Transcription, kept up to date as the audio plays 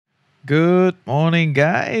Good morning,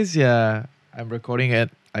 guys. Yeah, I'm recording at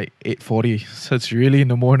like 8:40, so it's really in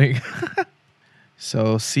the morning.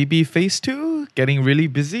 So CB Phase 2, getting really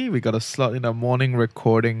busy. We got a slot in the morning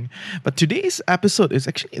recording. But today's episode is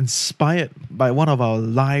actually inspired by one of our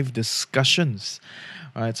live discussions.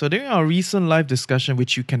 All right, so during our recent live discussion,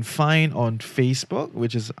 which you can find on Facebook,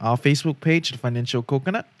 which is our Facebook page, The Financial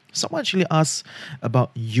Coconut, someone actually asked about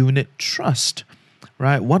unit trust,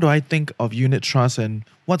 right? What do I think of unit trust and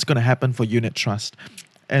what's going to happen for unit trust?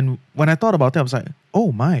 And when I thought about it, I was like,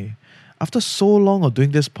 oh my, after so long of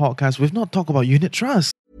doing this podcast, we've not talked about unit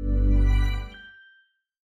trust.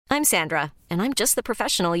 I'm Sandra, and I'm just the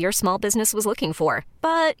professional your small business was looking for.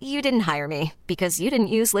 But you didn't hire me because you didn't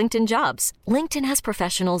use LinkedIn Jobs. LinkedIn has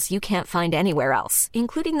professionals you can't find anywhere else,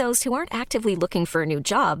 including those who aren't actively looking for a new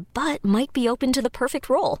job, but might be open to the perfect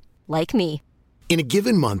role, like me. In a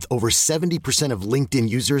given month, over 70% of LinkedIn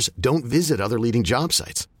users don't visit other leading job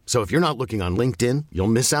sites. So if you're not looking on LinkedIn, you'll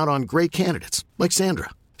miss out on great candidates like Sandra.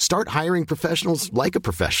 Start hiring professionals like a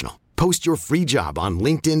professional. Post your free job on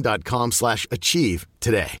linkedin.com/achieve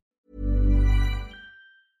today.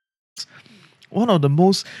 One of the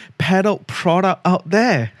most peddled product out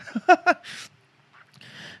there.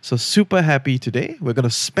 So super happy today. We're going to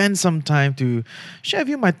spend some time to share with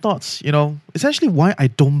you my thoughts, essentially why I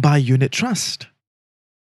don't buy unit trust.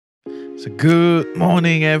 So good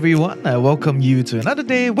morning, everyone. I welcome you to another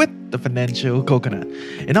day with the Financial Coconut.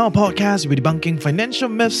 In our podcast, we're debunking financial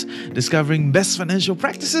myths, discovering best financial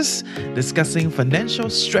practices, discussing financial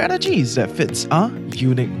strategies that fits our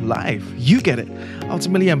unique life. You get it.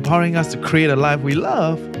 Ultimately empowering us to create a life we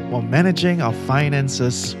love while managing our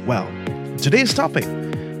finances well. Today's topic,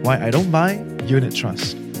 why I don't buy unit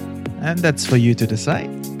trust. And that's for you to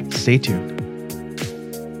decide. Stay tuned.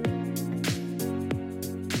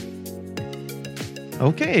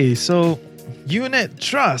 Okay, so unit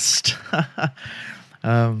trust. I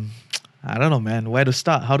don't know, man. Where to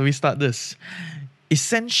start? How do we start this?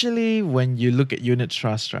 Essentially, when you look at unit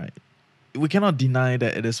trust, right, we cannot deny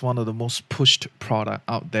that it is one of the most pushed product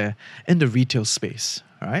out there in the retail space,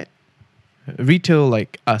 right? Retail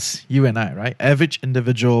like us, you and I, right? Average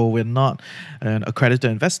individual. We're not accredited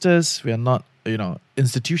investors. We are not,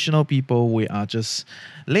 institutional people. We are just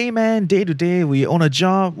layman, day to day. We own a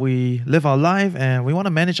job. We live our life and we want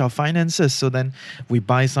to manage our finances. So then we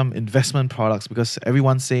buy some investment products because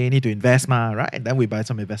everyone say need to invest, right? Then we buy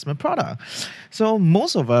some investment product. So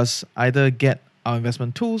most of us either get our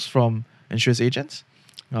investment tools from insurance agents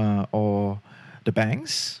or the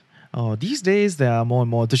banks. These days, there are more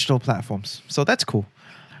and more digital platforms. So that's cool.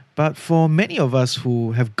 But for many of us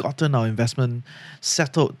who have gotten our investment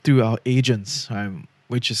settled through our agents,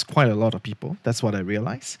 which is quite a lot of people, that's what I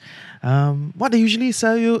realize. What they usually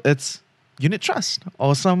sell you, it's unit trust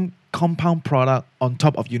or some compound product on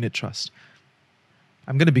top of unit trust.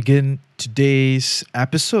 I'm going to begin today's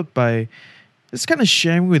episode by just kind of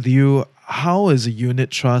sharing with you how is a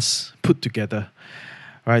unit trust put together.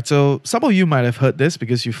 All right, so some of you might have heard this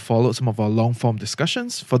because you followed some of our long-form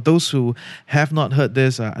discussions. For those who have not heard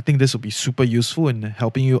this, I think this will be super useful in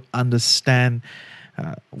helping you understand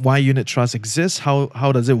why unit trust exists,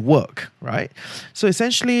 how does it work, right? So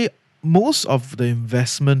essentially, most of the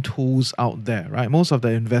investment tools out there, right, most of the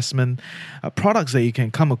investment products that you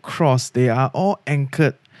can come across, they are all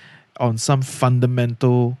anchored on some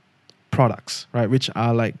fundamental products, right, which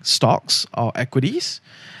are like stocks or equities,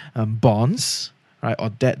 bonds, right, or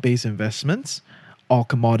debt-based investments, or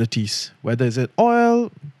commodities, whether it's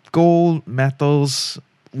oil, gold, metals,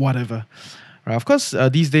 whatever. Right? Of course,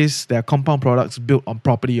 these days there are compound products built on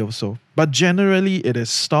property also, but generally it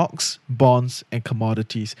is stocks, bonds, and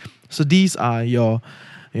commodities. So these are your,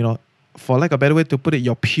 for lack of a better way to put it,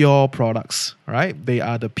 your pure products, right? They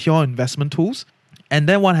are the pure investment tools. And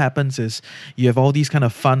then what happens is you have all these kind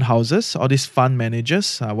of fund houses, all these fund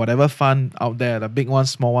managers, whatever fund out there, the big one,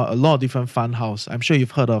 small one, a lot of different fund house. I'm sure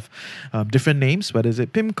you've heard of different names, whether it's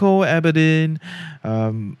PIMCO, Aberdeen,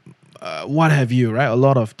 what have you, right? A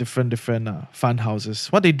lot of different fund houses.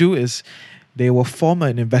 What they do is they will form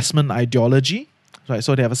an investment ideology, right?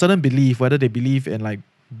 So they have a certain belief, whether they believe in like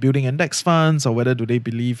building index funds or whether do they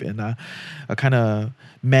believe in a kind of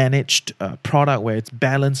managed product where it's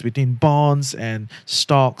balanced between bonds and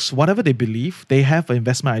stocks, whatever they believe, they have an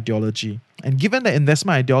investment ideology. And given the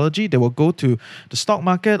investment ideology, they will go to the stock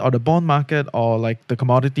market or the bond market or like the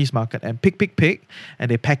commodities market and pick, and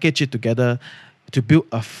they package it together to build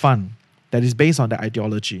a fund that is based on the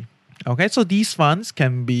ideology. Okay, so these funds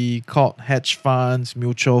can be called hedge funds,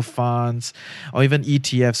 mutual funds, or even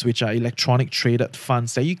ETFs, which are electronic traded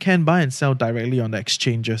funds that you can buy and sell directly on the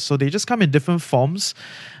exchanges. So they just come in different forms,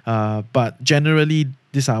 but generally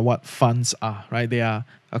these are what funds are, right? They are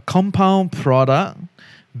a compound product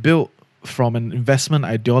built from an investment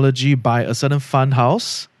ideology by a certain fund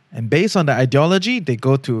house. And based on the ideology, they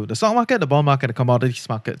go to the stock market, the bond market, the commodities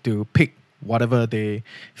market to pick whatever they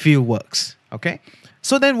feel works. Okay?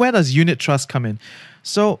 So then where does unit trust come in?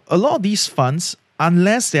 So a lot of these funds,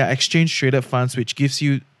 unless they are exchange traded funds, which gives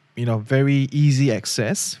you, very easy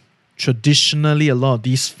access, traditionally a lot of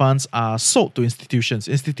these funds are sold to institutions.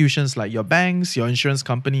 Institutions like your banks, your insurance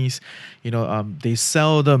companies, they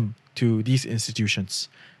sell them to these institutions.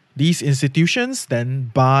 These institutions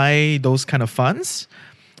then buy those kind of funds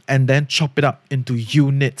and then chop it up into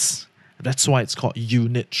units. That's why it's called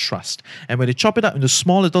unit trust. And when they chop it up into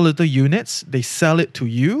small little units, they sell it to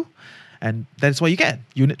you, and that's what you get,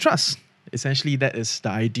 unit trust. Essentially, that is the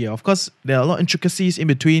idea. Of course, there are a lot of intricacies in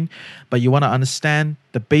between, but you want to understand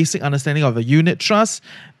the basic understanding of a unit trust.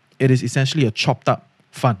 It is essentially a chopped up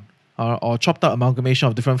fund or chopped up amalgamation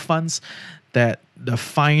of different funds that the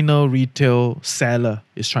final retail seller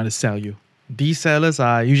is trying to sell you. These sellers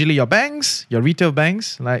are usually your banks, your retail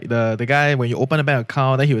banks, like the guy when you open a bank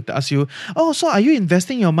account, then he would ask you, "Oh, so are you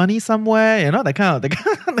investing your money somewhere?"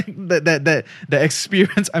 The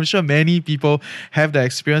experience. I'm sure many people have the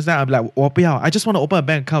experience. That I'm like, I just want to open a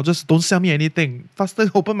bank account. Just don't sell me anything.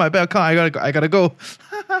 Faster open my bank account. I gotta go.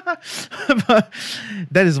 But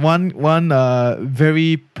that is one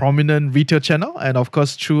very prominent retail channel, and of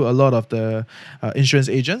course, through a lot of the insurance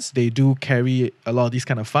agents, they do carry a lot of these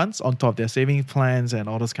kind of funds on top of their saving plans and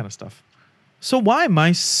all this kind of stuff. So why am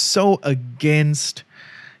I so against,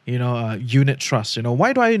 unit trust?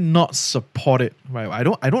 Why do I not support it? Right?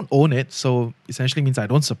 I don't own it, so essentially means I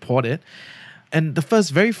don't support it. And the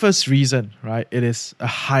very first reason, right? It is a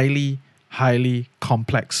highly, highly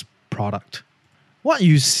complex product. What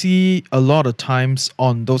you see a lot of times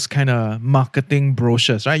on those kind of marketing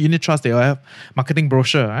brochures, right? Unit trust, they all have marketing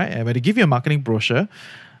brochure, right? And when they give you a marketing brochure,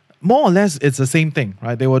 more or less, it's the same thing,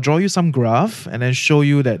 right? They will draw you some graph and then show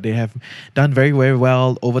you that they have done very, very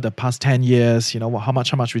well over the past 10 years, how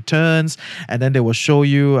much returns. And then they will show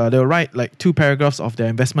you, they'll write like 2 paragraphs of their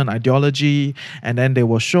investment ideology. And then they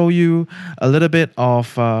will show you a little bit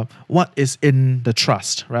of what is in the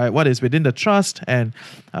trust, right? What is within the trust. And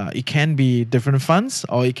it can be different funds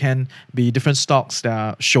or it can be different stocks that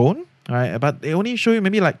are shown. Right, but they only show you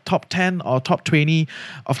maybe like top 10 or top 20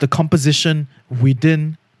 of the composition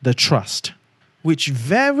within the trust, which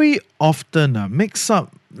very often makes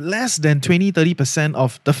up less than 20-30%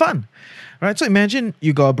 of the fund, right? So imagine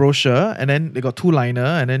you got a brochure and then they got 2-liner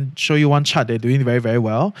and then show you one chart they're doing very, very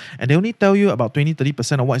well, and they only tell you about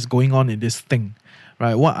 20-30% of what is going on in this thing,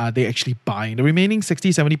 right? What are they actually buying? The remaining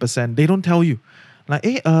 60-70%, they don't tell you.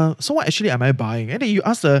 Like, so what actually am I buying? And then you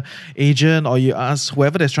ask the agent or you ask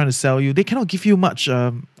whoever that's trying to sell you, they cannot give you much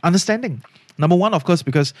understanding. Number one, of course,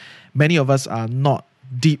 because many of us are not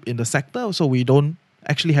deep in the sector, so we don't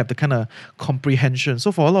actually have the kind of comprehension.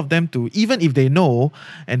 So for a lot of them to, even if they know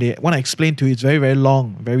and they want to explain to you, it's very, very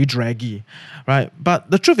long, very draggy, right?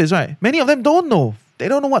 But the truth is, right, many of them don't know. They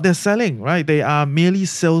don't know what they're selling, right? They are merely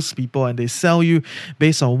salespeople and they sell you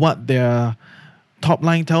based on what their top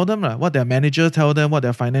line tell them, what their manager tell them, what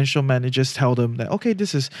their financial managers tell them, that okay,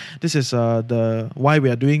 this is the why we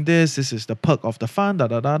are doing this is the perk of the fund,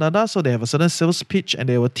 So they have a certain sales pitch and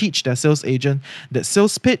they will teach their sales agent that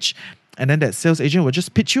sales pitch, and then that sales agent will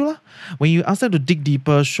just pitch you. When you ask them to dig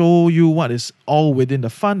deeper, show you what is all within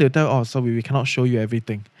the fund, they'll tell you, so we cannot show you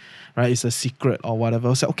everything. Right, it's a secret or whatever.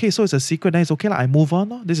 I'll say, okay, so it's a secret, then it's okay, I move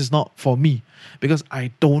on. This is not for me because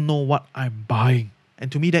I don't know what I'm buying.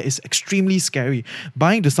 And to me, that is extremely scary.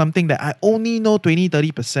 Buying to something that I only know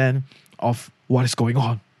 20-30% of what is going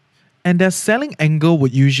on. And their selling angle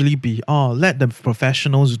would usually be, let the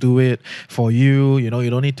professionals do it for you. You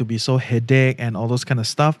don't need to be so headache and all those kind of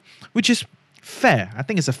stuff, which is fair. I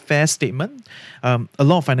think it's a fair statement. A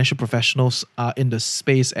lot of financial professionals are in the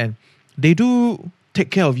space and they do take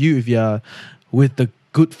care of you if you're with the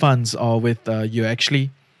good funds or with you actually,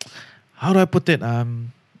 how do I put it?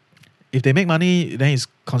 If they make money, then it's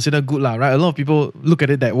considered good, right? A lot of people look at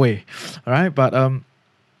it that way, all right? But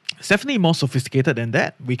it's definitely more sophisticated than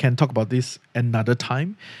that. We can talk about this another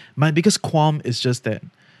time. My biggest qualm is just that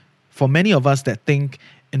for many of us that think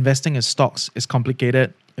investing in stocks is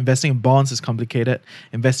complicated, investing in bonds is complicated,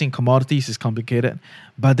 investing in commodities is complicated,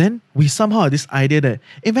 but then we somehow have this idea that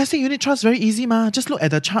investing in unit trust is very easy, just look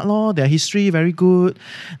at the chart, their history very good,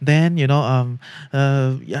 then then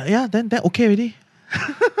okay already.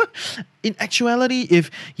 In actuality, if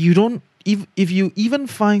you don't if you even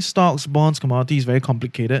find stocks, bonds, commodities very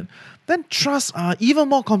complicated, then trusts are even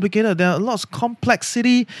more complicated. There are lots of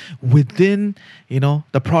complexity within,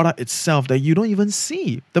 the product itself that you don't even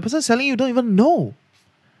see. The person selling you don't even know.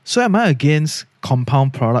 So am I against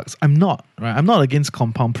compound products? I'm not, right? I'm not against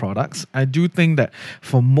compound products. I do think that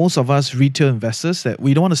for most of us retail investors that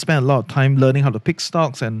we don't want to spend a lot of time learning how to pick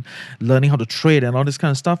stocks and learning how to trade and all this kind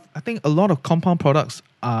of stuff. I think a lot of compound products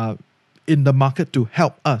are in the market to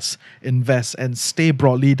help us invest and stay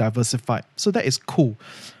broadly diversified. So that is cool.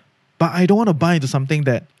 But I don't want to buy into something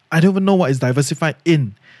that I don't even know what is diversified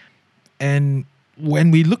in. And when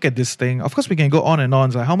we look at this thing, of course we can go on and on.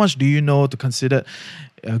 It's like, how much do you know to consider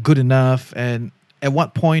good enough? And at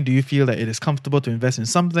what point do you feel that it is comfortable to invest in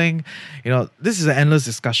something? This is an endless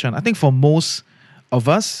discussion. I think for most of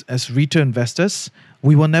us as retail investors,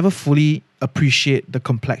 we will never fully appreciate the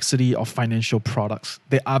complexity of financial products.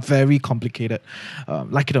 They are very complicated,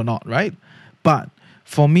 like it or not, right? But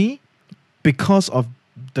for me, because of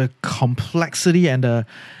the complexity and the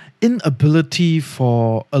inability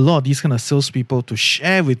for a lot of these kind of salespeople to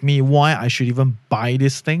share with me why I should even buy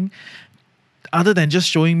this thing, other than just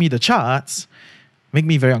showing me the charts, make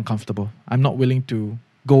me very uncomfortable. I'm not willing to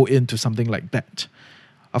go into something like that.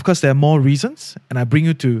 Of course, there are more reasons, and I bring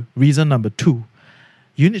you to reason number 2.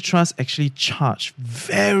 Unit trusts actually charge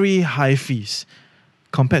very high fees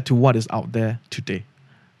compared to what is out there today.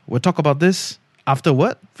 We'll talk about this after a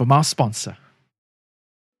word from our sponsor.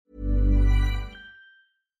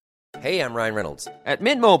 Hey, I'm Ryan Reynolds. At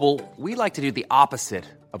Mint Mobile, we like to do the opposite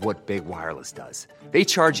of what Big Wireless does. They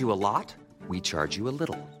charge you a lot, we charge you a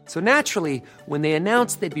little. So naturally, when they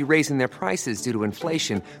announced they'd be raising their prices due to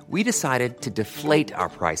inflation, we decided to deflate our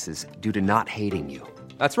prices due to not hating you.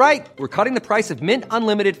 That's right. We're cutting the price of Mint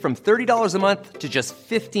Unlimited from $30 a month to just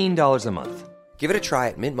 $15 a month. Give it a try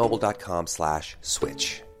at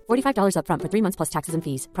mintmobile.com/switch. $45 up front for 3 months plus taxes and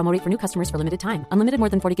fees. Promo rate for new customers for limited time. Unlimited more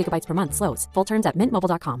than 40 gigabytes per month. Slows full terms at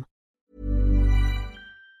mintmobile.com.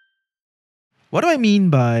 What do I mean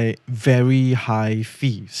by very high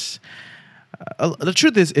fees? The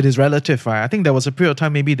truth is, it is relative, right? I think there was a period of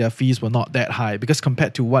time maybe their fees were not that high because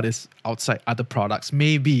compared to what is outside other products,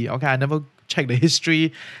 maybe. Okay, I never checked the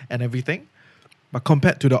history and everything. But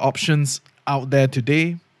compared to the options out there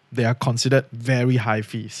today, they are considered very high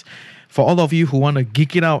fees. For all of you who want to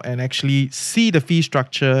geek it out and actually see the fee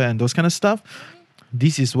structure and those kind of stuff,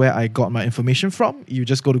 this is where I got my information from. You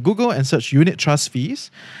just go to Google and search unit trust fees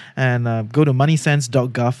and go to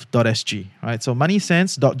moneysense.gov.sg. Right? So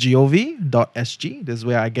moneysense.gov.sg. This is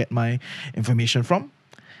where I get my information from.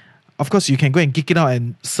 Of course, you can go and geek it out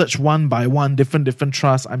and search one by one different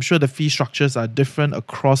trusts. I'm sure the fee structures are different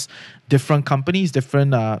across different companies,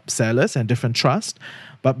 different sellers and different trusts.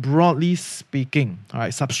 But broadly speaking, all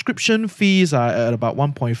right, subscription fees are at about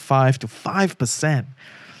 1.5 to 5%.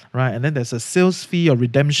 Right, and then there's a sales fee or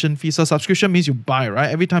redemption fee. So subscription means you buy, right?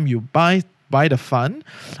 Every time you buy the fund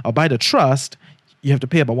or buy the trust, you have to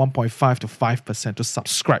pay about 1.5 to 5% to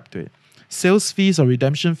subscribe to it. Sales fees or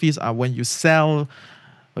redemption fees are when you sell,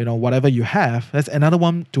 whatever you have. That's another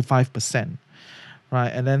 1 to 5%, right?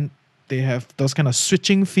 And then they have those kind of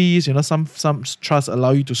switching fees. Some trusts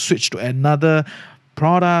allow you to switch to another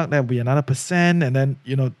product. That will be another percent, and then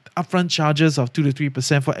upfront charges of 2 to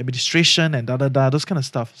 3% for administration and those kind of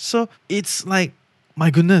stuff. So it's like,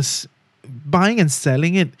 my goodness, buying and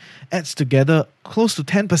selling it adds together close to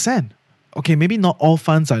 10%. Okay, maybe not all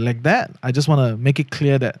funds are like that. I just want to make it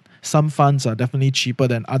clear that some funds are definitely cheaper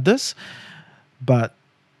than others. But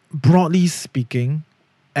broadly speaking,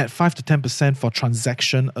 at 5 to 10% for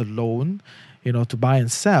transaction alone, to buy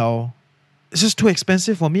and sell, it's just too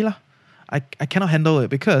expensive for me, lah. I cannot handle it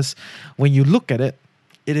because when you look at it,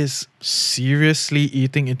 it is seriously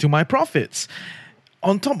eating into my profits.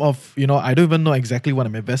 On top of, I don't even know exactly what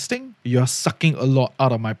I'm investing. You're sucking a lot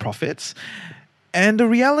out of my profits. And the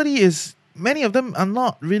reality is, many of them are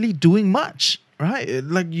not really doing much, right?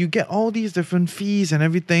 Like, you get all these different fees and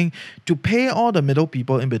everything to pay all the middle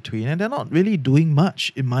people in between, and they're not really doing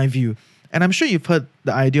much, in my view. And I'm sure you've heard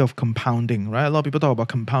the idea of compounding, right? A lot of people talk about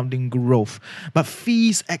compounding growth. But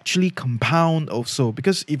fees actually compound also,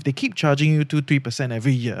 because if they keep charging you 2-3%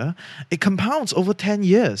 every year, it compounds over 10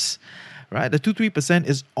 years, right? The 2-3%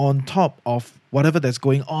 is on top of whatever that's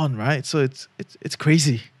going on, right? So it's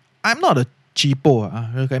crazy. I'm not a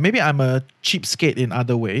cheapo. Okay, maybe I'm a cheapskate in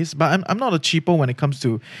other ways, but I'm not a cheapo when it comes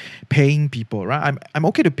to paying people, right? I'm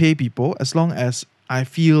okay to pay people as long as I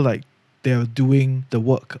feel like they're doing the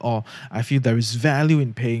work, or I feel there is value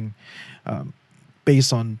in paying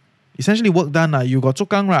based on essentially work done. You got 做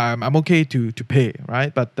工, right? I'm okay to pay,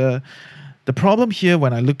 right? But the The problem here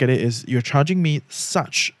when I look at it is you're charging me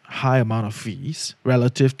such high amount of fees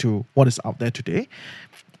relative to what is out there today,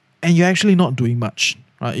 and you're actually not doing much.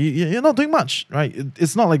 Right? You're not doing much, right?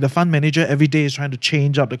 It's not like the fund manager every day is trying to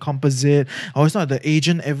change up the composite, or it's not the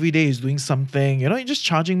agent every day is doing something. You're just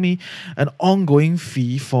charging me an ongoing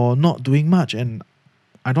fee for not doing much, and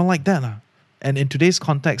I don't like that. And in today's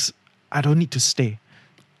context, I don't need to stay.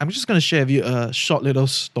 I'm just going to share with you a short little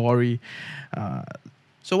story.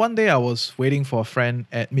 So one day I was waiting for a friend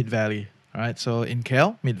at Mid Valley, right? So in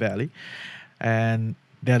KL, Mid Valley, and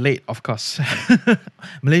they're late, of course.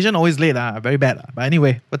 Malaysian always late, very bad. But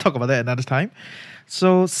anyway, we'll talk about that another time.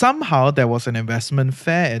 So somehow there was an investment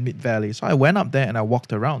fair at Mid Valley. So I went up there and I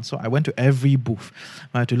walked around. So I went to every booth.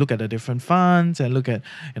 I had to look at the different funds and look at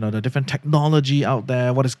the different technology out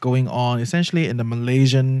there, what is going on, essentially in the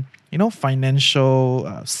Malaysian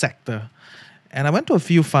financial sector. And I went to a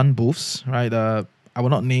few fund booths, right? I will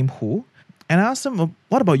not name who. And I asked them,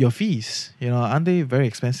 what about your fees? Aren't they very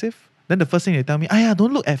expensive? Then the first thing they tell me,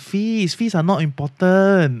 don't look at fees. Fees are not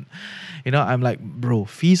important. I'm like, bro,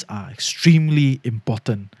 fees are extremely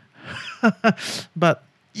important. But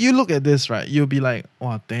you look at this, right? You'll be like,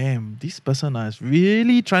 oh, damn, this person is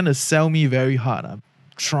really trying to sell me very hard.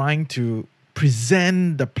 Trying to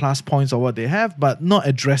present the plus points of what they have, but not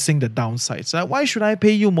addressing the downsides. Why should I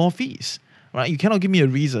pay you more fees? Right? You cannot give me a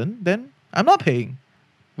reason, then I'm not paying.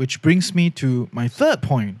 Which brings me to my third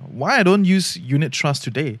point. Why I don't use unit trust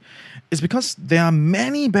today is because there are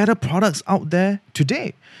many better products out there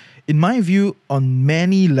today. In my view, on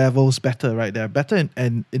many levels better, right? They're better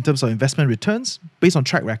in terms of investment returns based on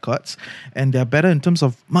track records, and they're better in terms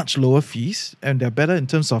of much lower fees, and they're better in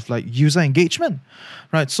terms of like user engagement,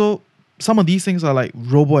 right? So some of these things are like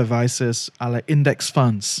robo-advisors, are like index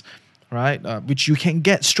funds, right? Which you can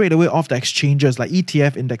get straight away off the exchanges like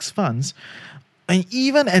ETF index funds. And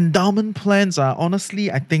even endowment plans are,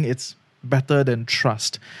 honestly, I think it's better than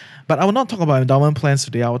trust. But I will not talk about endowment plans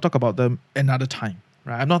today. I will talk about them another time.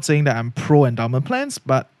 Right? I'm not saying that I'm pro endowment plans,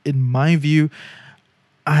 but in my view,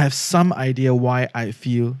 I have some idea why I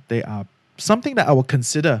feel they are something that I will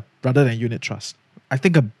consider rather than unit trust. I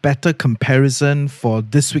think a better comparison for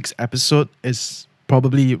this week's episode is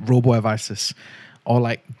probably robo-advisors or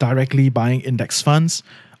like directly buying index funds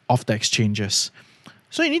off the exchanges.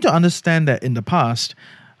 So you need to understand that in the past,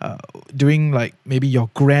 during like maybe your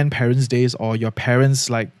grandparents' days or your parents'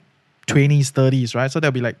 like 20s, 30s, right? So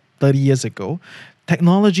that'll be like 30 years ago.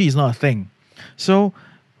 Technology is not a thing. So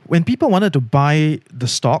when people wanted to buy the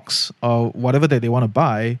stocks or whatever that they want to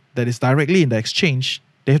buy that is directly in the exchange,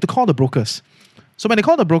 they have to call the brokers. So when they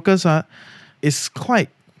call the brokers, it's quite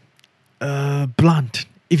blunt.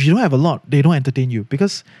 If you don't have a lot, they don't entertain you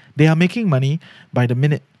because they are making money by the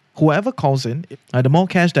minute. Whoever calls in, the more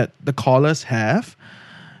cash that the callers have,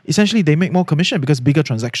 essentially they make more commission because bigger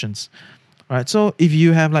transactions, right? So if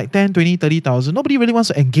you have like 10, 20, 30,000, nobody really wants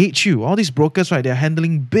to engage you. All these brokers, right, they're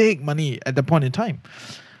handling big money at that point in time.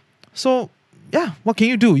 So yeah, what can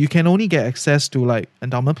you do? You can only get access to like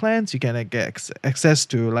endowment plans. You can get access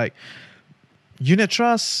to like unit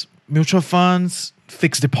trusts, mutual funds,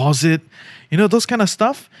 fixed deposit, those kind of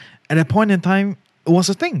stuff. At that point in time, it was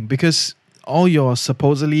a thing because all your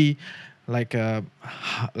supposedly like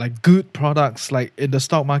good products like in the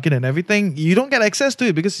stock market and everything, you don't get access to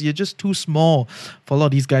it because you're just too small for a lot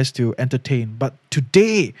of these guys to entertain. But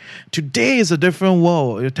today is a different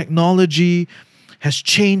world. Your technology has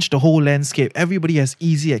changed the whole landscape. Everybody has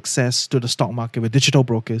easy access to the stock market with digital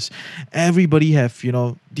brokers. Everybody have,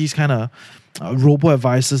 these kind of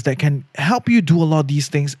robo-advisors that can help you do a lot of these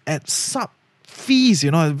things at sub fees,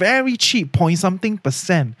 very cheap, point something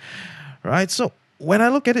 %. Right? So when I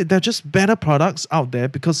look at it, there are just better products out there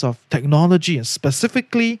because of technology and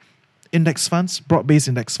specifically index funds, broad-based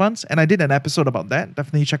index funds. And I did an episode about that.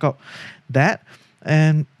 Definitely check out that.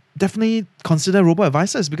 And definitely consider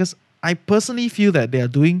robo-advisors because I personally feel that they are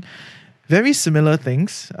doing very similar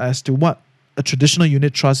things as to what a traditional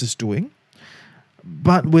unit trust is doing,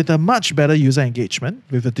 but with a much better user engagement,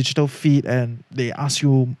 with a digital feed, and they ask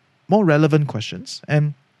you more relevant questions.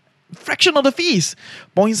 And fraction of the fees,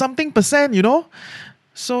 point something %,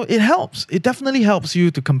 So it helps. It definitely helps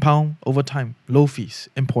you to compound over time. Low fees,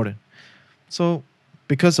 important. So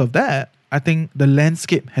because of that, I think the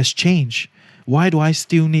landscape has changed. Why do I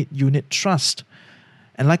still need unit trust?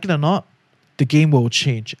 And like it or not, the game will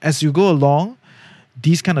change. As you go along,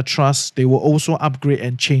 these kind of trusts, they will also upgrade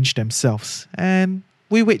and change themselves. And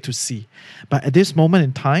we wait to see. But at this moment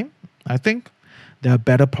in time, I think there are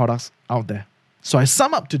better products out there. So I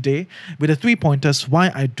sum up today with the 3 pointers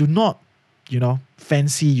why I do not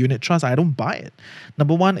fancy unit trust, I don't buy it.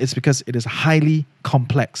 Number one is because it is a highly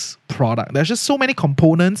complex product. There's just so many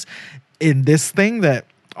components in this thing that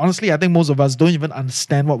honestly, I think most of us don't even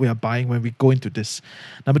understand what we are buying when we go into this.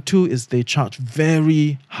 Number two is they charge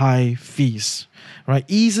very high fees, right?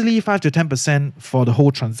 Easily 5 to 10% for the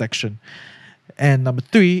whole transaction. And number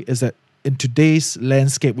three is that in today's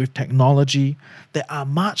landscape with technology, there are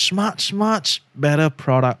much, much, much better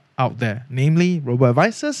product out there, namely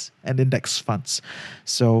robo-advisors and index funds.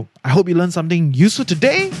 So I hope you learned something useful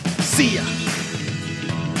today. See ya!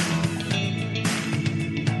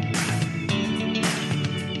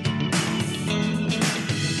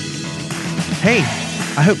 Hey,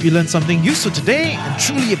 I hope you learned something useful today and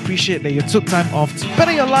truly appreciate that you took time off to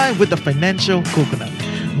better your life with the financial coconut.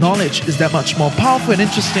 Knowledge is that much more powerful and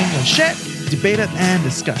interesting when shared, debated, and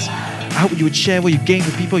discussed. I hope you would share what you gain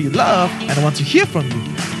with people you love, and I want to hear from you.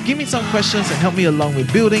 Give me some questions and help me along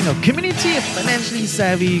with building a community of financially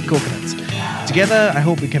savvy coconuts. Together, I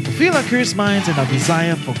hope we can fulfill our curious minds and our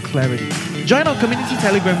desire for clarity. Join our community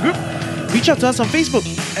Telegram group. Reach out to us on Facebook.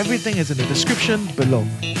 Everything is in the description below.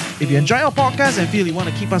 If you enjoy our podcast and feel you want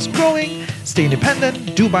to keep us growing, stay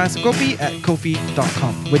independent, do buy us a coffee at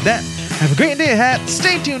ko-fi.com. With that, have a great day ahead,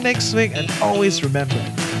 stay tuned next week, and always remember,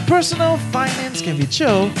 personal finance can be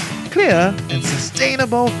chill, clear, and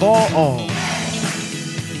sustainable for all.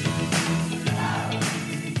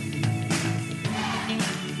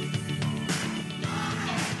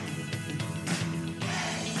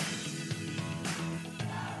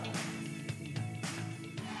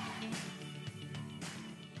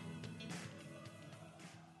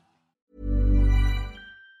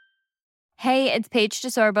 Hey, it's Paige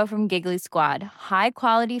DeSorbo from Giggly Squad. High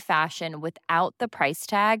quality fashion without the price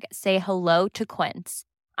tag. Say hello to Quince.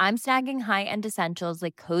 I'm snagging high-end essentials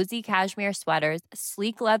like cozy cashmere sweaters,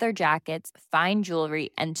 sleek leather jackets, fine jewelry,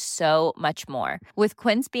 and so much more. With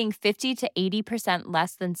Quince being 50 to 80%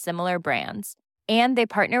 less than similar brands. And they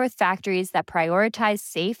partner with factories that prioritize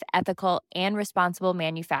safe, ethical, and responsible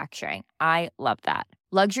manufacturing. I love that.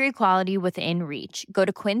 Luxury quality within reach. Go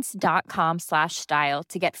to quince.com/style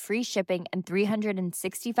to get free shipping and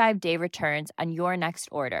 365-day returns on your next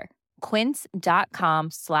order.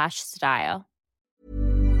 Quince.com/style.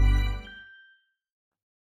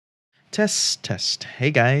 Test.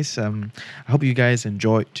 Hey guys, I hope you guys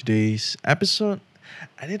enjoyed today's episode.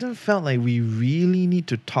 I didn't felt like we really need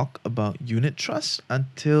to talk about unit trust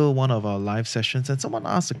until one of our live sessions and someone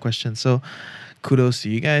asked a question. So kudos to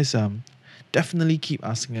you guys. Definitely keep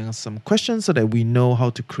asking us some questions so that we know how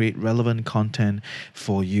to create relevant content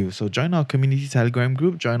for you. So join our community Telegram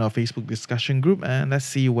group, join our Facebook discussion group, and let's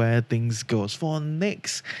see where things goes for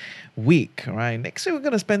next week. All right, next week we're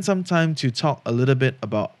going to spend some time to talk a little bit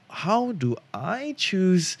about how do I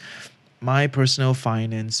choose my personal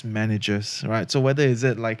finance managers, right? So whether is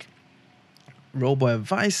it like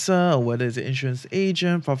robo-advisor or whether it's an insurance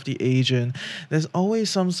agent, property agent, there's always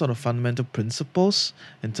some sort of fundamental principles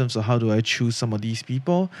in terms of how do I choose some of these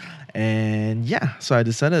people. And yeah, so I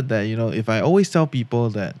decided that, if I always tell people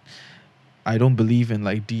that I don't believe in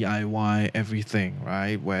like DIY everything,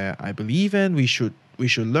 right? Where I believe in we should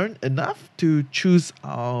learn enough to choose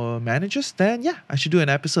our managers, then yeah, I should do an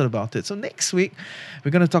episode about it. So next week,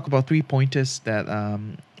 we're going to talk about 3 pointers that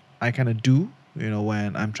I kind of do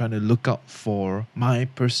when I'm trying to look out for my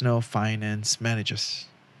personal finance managers.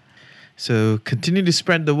 So continue to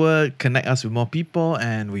spread the word, connect us with more people,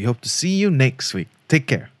 and we hope to see you next week. Take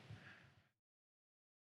care.